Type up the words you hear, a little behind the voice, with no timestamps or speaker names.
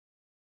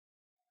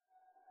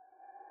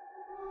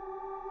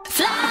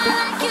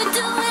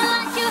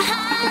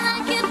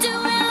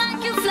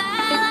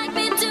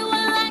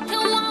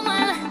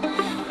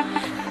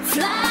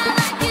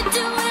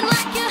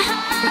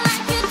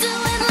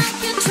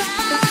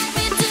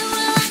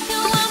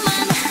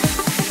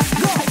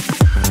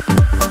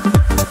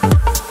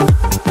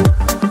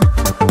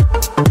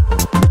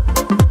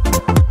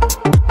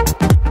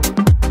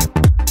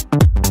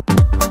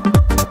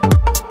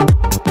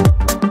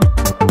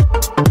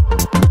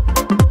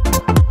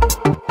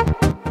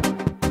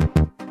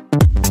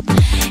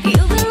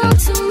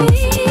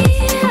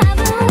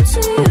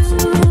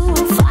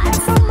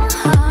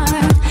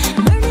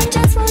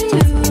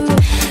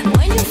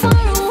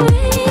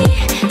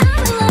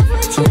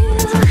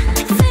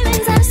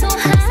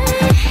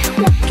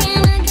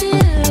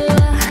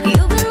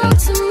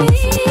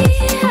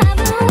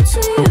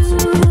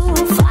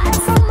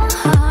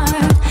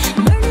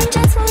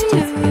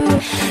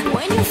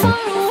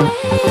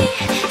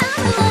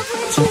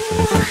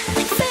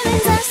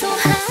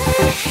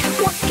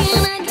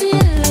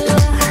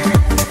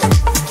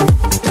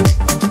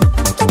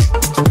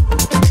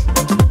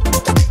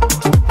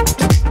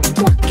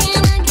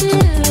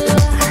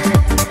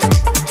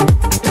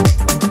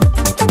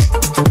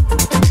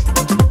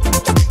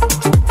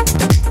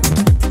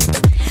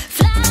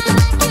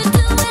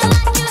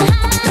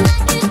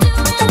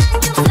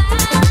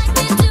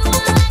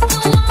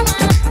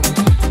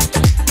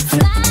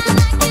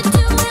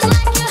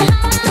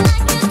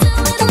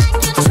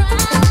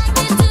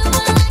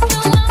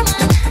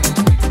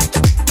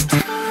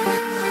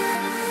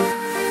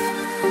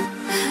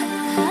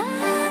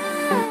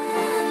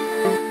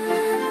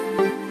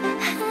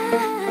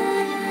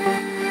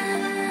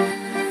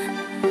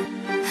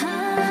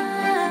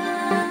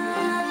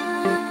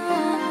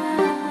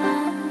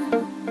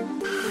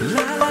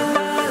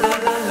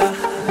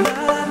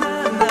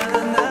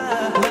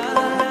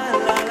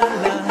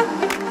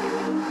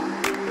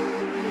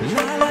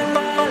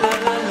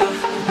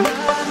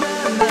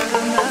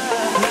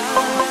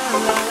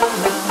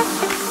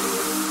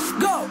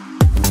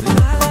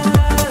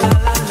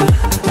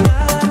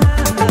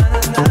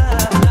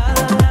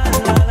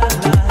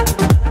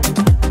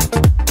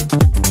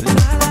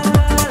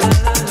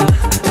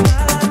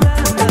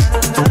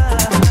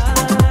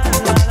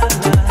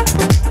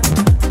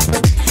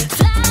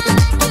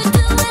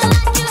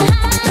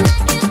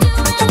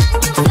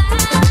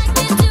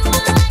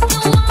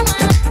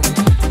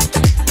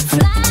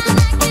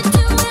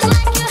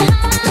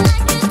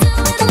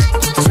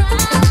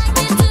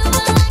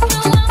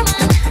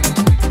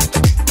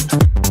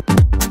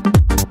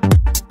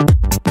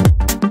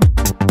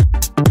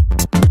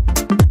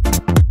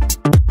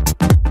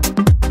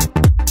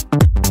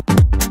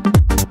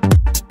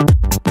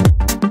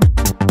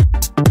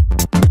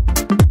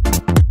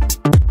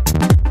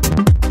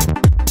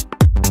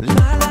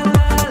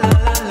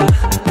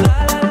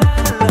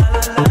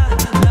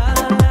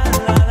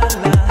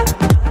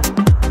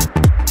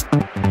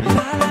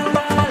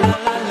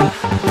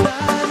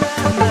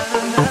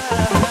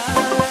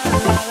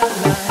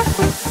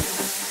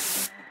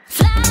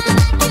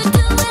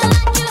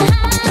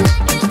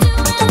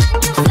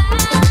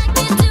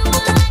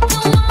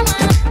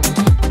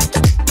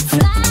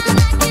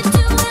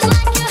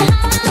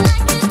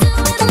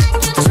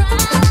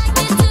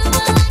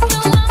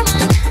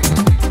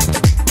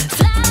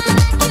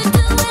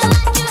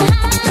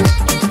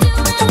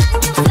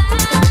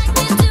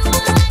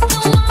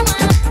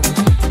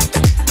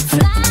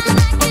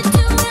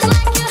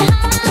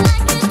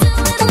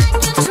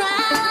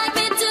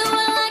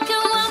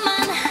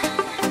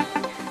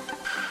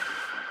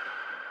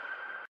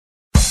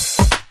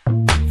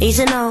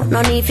Easy now,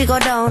 no need to go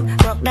down.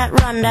 Rock that,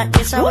 run that,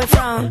 this how we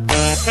from.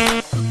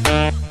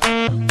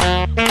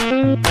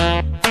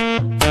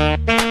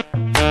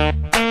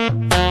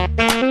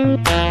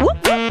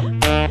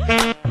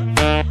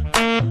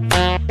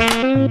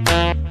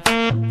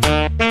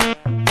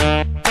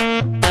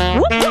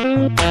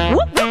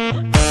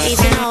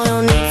 Easy now,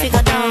 no need to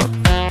go down.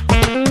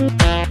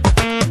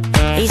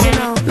 Easy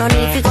now, no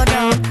need to go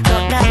down.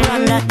 Rock that,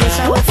 run that, this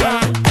how we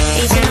from.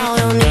 Easy now,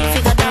 no need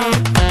to go down.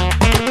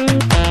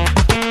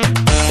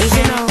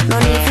 Easy now, no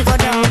need to go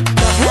down.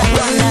 Rock that,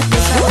 run that,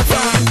 this how we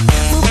from.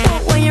 Whoop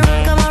whoop when you run,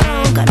 come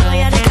around, 'cause know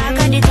you're the talk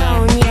of the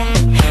town, yeah.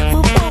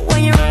 Whoop whoop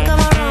when you run,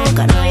 come around,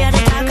 'cause know you're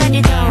the talk of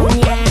the town,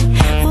 yeah.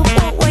 Whoop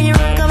whoop when you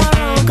run, come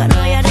around, 'cause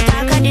know you're the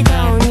talk of the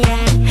town, yeah.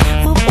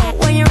 Whoop whoop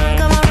when you run,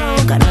 come around, 'cause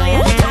know you're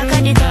the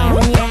talk of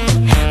the town,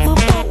 yeah. Whoop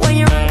whoop when you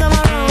run, come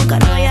around, 'cause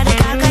know you're the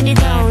talk of the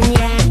town,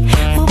 yeah.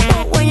 Whoop whoop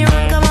when you run,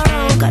 come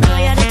around, 'cause know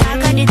you're the talk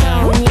of the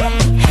town, yeah.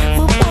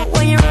 Whoop whoop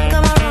when you run,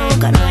 come around,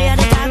 'cause know you're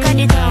the talk of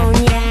the town,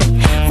 yeah.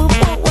 Whoop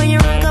whoop when you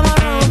run, come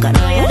around, 'cause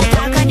know you're the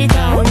talk of the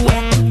town,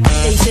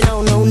 yeah. Easy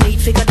now, no need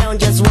to go down,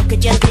 just walk it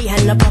gently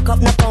and no pluck up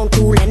no pound,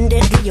 cool and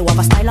deadly. You have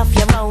a style of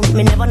your own.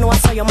 Me never know I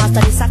saw you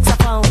master the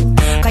saxophone.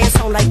 'Cause you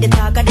sound like the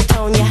talk of the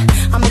town,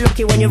 yeah. I'm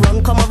lucky when you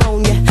run, come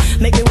around, yeah.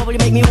 Make me wobble,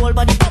 make me whole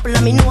body bubble.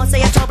 And me know I say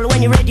you're trouble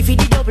when you're ready for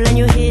the double and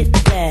you hit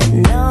that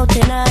note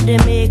in the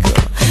middle.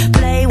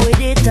 Play with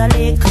it